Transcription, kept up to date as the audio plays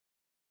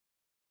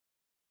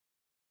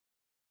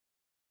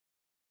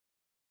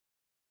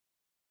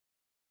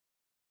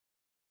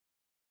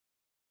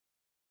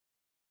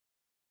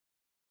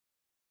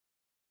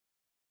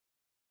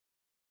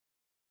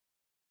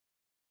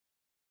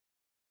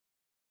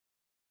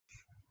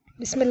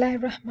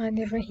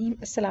Bismillahirrahmanirrahim.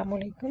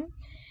 Assalam-O-Alaikum.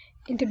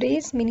 In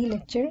today's mini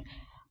lecture,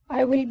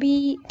 I will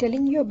be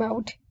telling you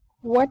about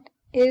what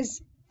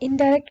is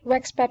indirect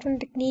wax pattern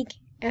technique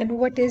and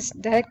what is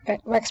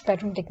direct wax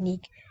pattern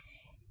technique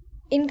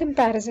in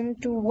comparison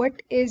to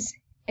what is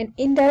an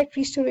indirect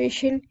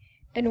restoration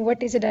and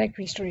what is a direct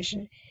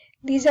restoration.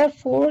 These are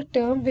four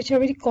terms which are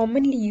very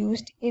commonly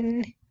used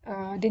in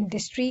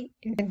dentistry,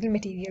 in dental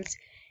materials.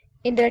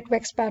 Indirect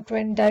wax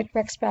pattern, direct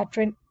wax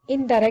pattern,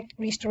 indirect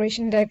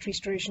restoration, direct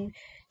restoration.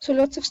 So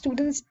lots of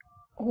students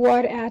who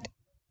are at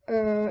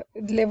the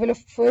level of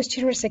first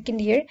year or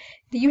second year,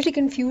 they usually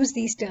confuse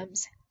these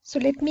terms. So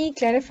let me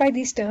clarify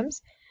these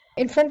terms.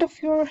 In front of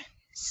your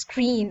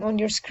screen, on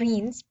your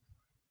screens,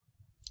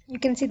 you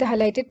can see the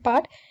highlighted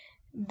part.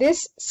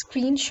 This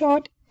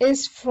screenshot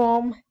is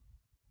from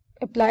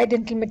Applied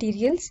Dental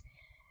Materials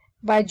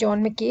by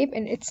John McCabe,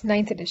 and it's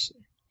 9th edition.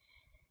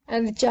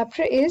 And the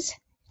chapter is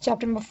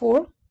chapter number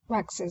 4,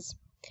 waxes.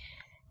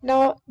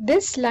 Now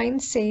this line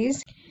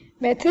says,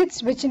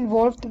 methods which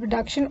involve the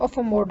production of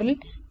a model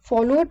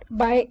followed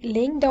by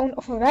laying down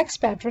of a wax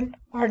pattern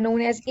are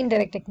known as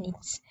indirect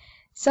techniques.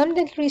 Some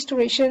dental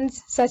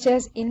restorations such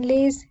as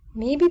inlays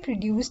may be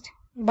produced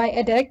by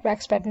a direct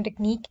wax pattern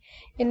technique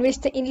in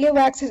which the inlay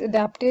wax is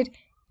adapted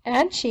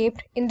and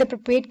shaped in the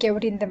prepared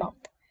cavity in the mouth.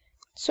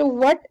 So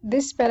what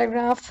this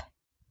paragraph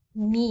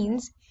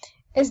means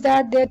is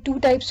that there are two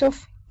types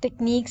of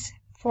techniques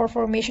for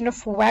formation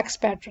of wax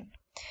pattern.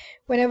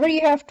 Whenever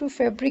you have to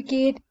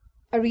fabricate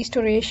a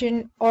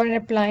restoration or an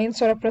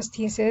appliance or a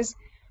prosthesis,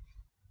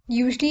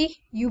 usually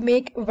you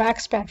make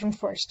wax pattern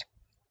first.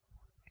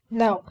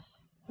 Now,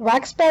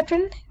 wax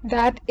pattern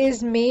that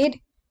is made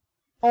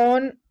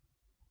on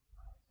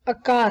a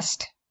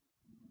cast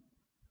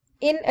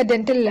in a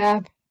dental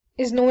lab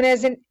is known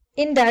as an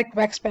indirect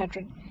wax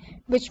pattern,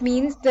 which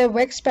means the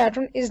wax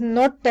pattern is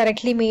not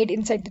directly made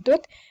inside the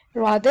tooth,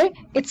 rather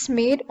it's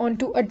made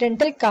onto a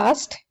dental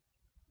cast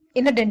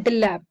in a dental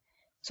lab.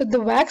 So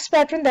the wax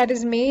pattern that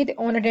is made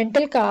on a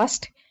dental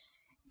cast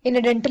in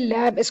a dental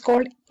lab is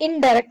called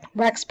indirect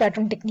wax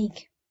pattern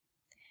technique.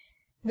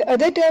 The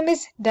other term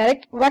is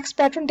direct wax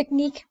pattern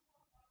technique.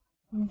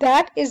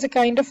 That is a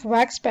kind of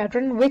wax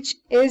pattern which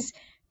is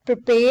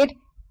prepared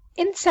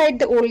inside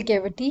the oral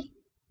cavity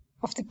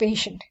of the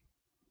patient.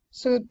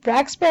 So the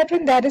wax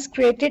pattern that is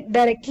created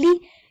directly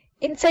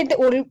inside the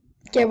oral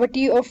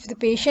cavity of the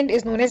patient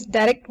is known as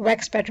direct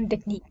wax pattern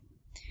technique.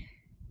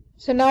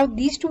 So now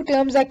these two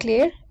terms are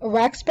clear. A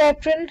wax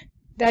pattern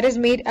that is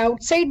made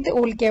outside the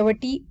oral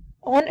cavity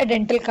on a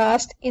dental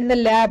cast in the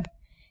lab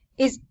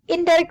is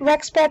indirect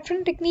wax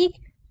pattern technique,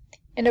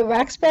 and a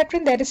wax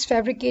pattern that is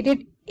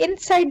fabricated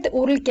inside the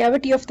oral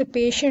cavity of the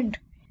patient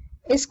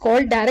is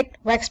called direct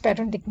wax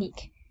pattern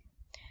technique.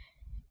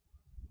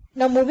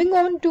 Now moving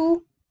on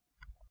to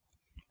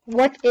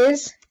what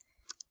is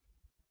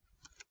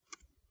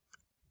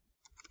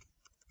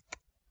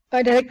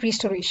a direct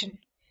restoration.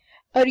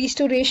 A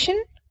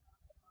restoration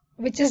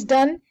which is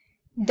done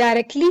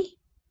directly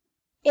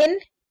in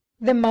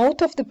the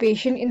mouth of the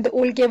patient, in the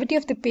oral cavity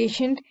of the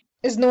patient,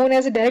 is known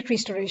as a direct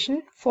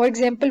restoration. For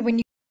example,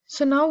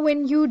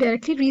 when you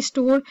directly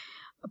restore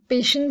a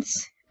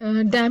patient's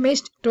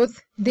damaged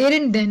tooth there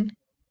and then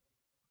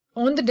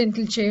on the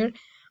dental chair,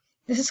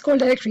 this is called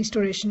direct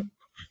restoration.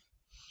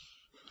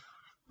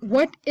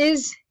 What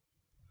is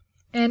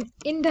an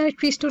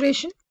indirect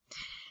restoration?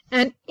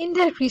 An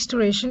indirect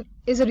restoration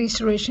is a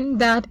restoration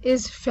that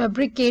is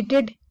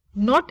fabricated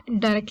not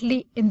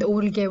directly in the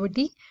oral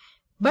cavity,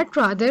 but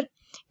rather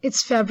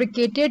it's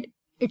fabricated,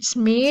 it's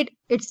made,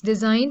 it's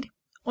designed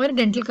on a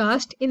dental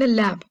cast in a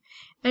lab.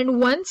 And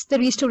once the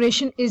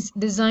restoration is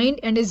designed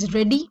and is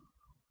ready,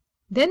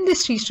 then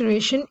this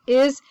restoration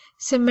is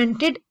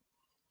cemented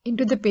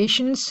into the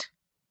patient's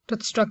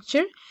tooth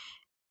structure.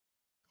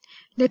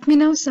 Let me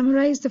now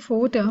summarize the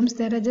four terms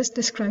that I just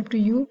described to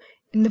you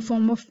in the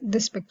form of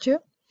this picture.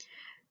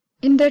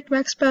 Indirect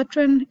wax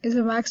pattern is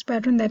a wax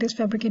pattern that is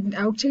fabricated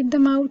outside the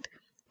mouth,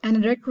 and a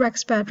direct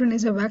wax pattern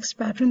is a wax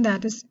pattern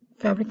that is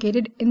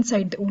fabricated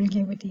inside the oral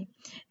cavity.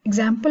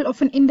 Example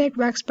of an indirect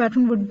wax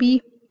pattern would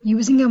be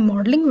using a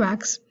modeling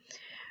wax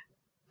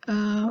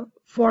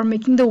for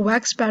making the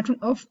wax pattern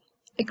of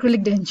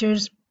acrylic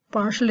dentures,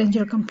 partial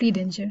denture, or complete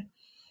denture.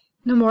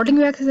 Now, modeling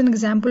wax is an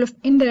example of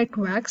indirect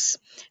wax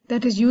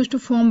that is used to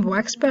form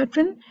wax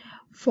pattern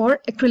for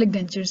acrylic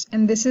dentures,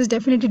 and this is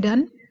definitely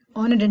done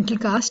on a dental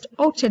cast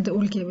outside the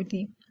oral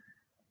cavity.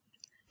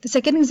 The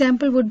second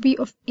example would be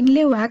of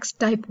Inlay Wax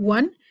Type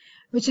 1,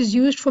 which is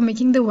used for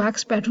making the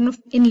wax pattern of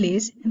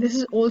inlays, and this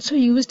is also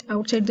used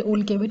outside the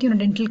oral cavity on a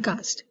dental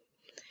cast.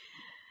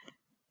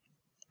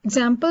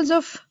 Examples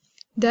of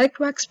direct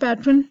wax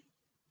pattern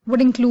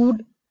would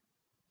include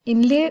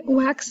Inlay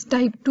Wax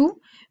Type 2,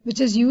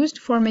 which is used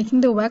for making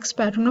the wax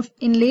pattern of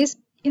inlays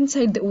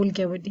inside the oral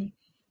cavity.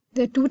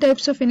 There are two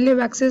types of inlay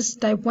waxes,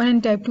 type 1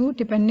 and type 2,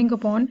 depending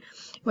upon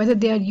whether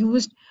they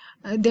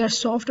are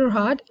soft or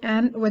hard,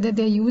 and whether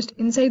they are used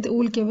inside the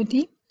oral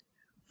cavity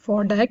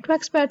for direct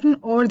wax pattern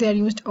or they are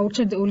used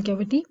outside the oral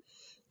cavity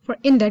for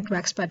indirect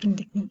wax pattern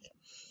technique.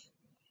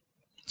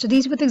 So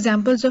these were the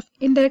examples of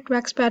indirect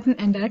wax pattern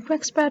and direct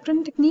wax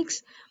pattern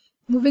techniques.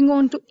 Moving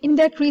on to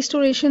indirect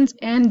restorations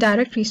and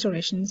direct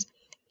restorations.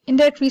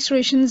 Indirect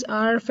restorations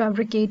are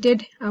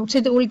fabricated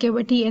outside the oral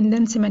cavity and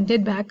then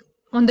cemented back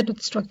on the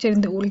tooth structure in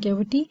the oral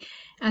cavity.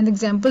 And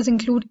examples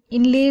include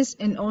inlays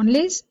and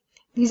onlays.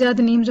 These are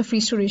the names of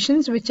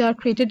restorations which are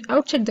created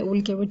outside the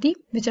oral cavity,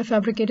 which are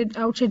fabricated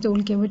outside the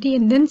oral cavity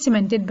and then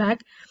cemented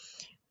back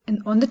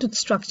and on the tooth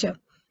structure.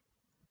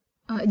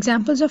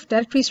 Examples of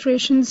direct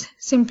restorations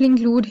simply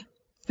include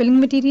filling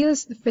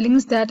materials, the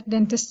fillings that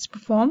dentists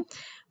perform,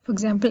 for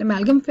example,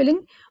 amalgam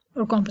filling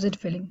or composite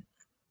filling.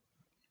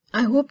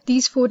 I hope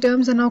these 4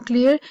 terms are now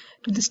clear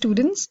to the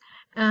students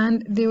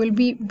and they will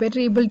be better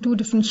able to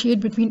differentiate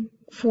between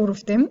 4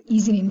 of them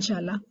easily,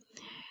 inshallah.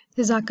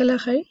 Jazakallah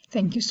khair.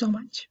 Thank you so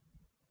much.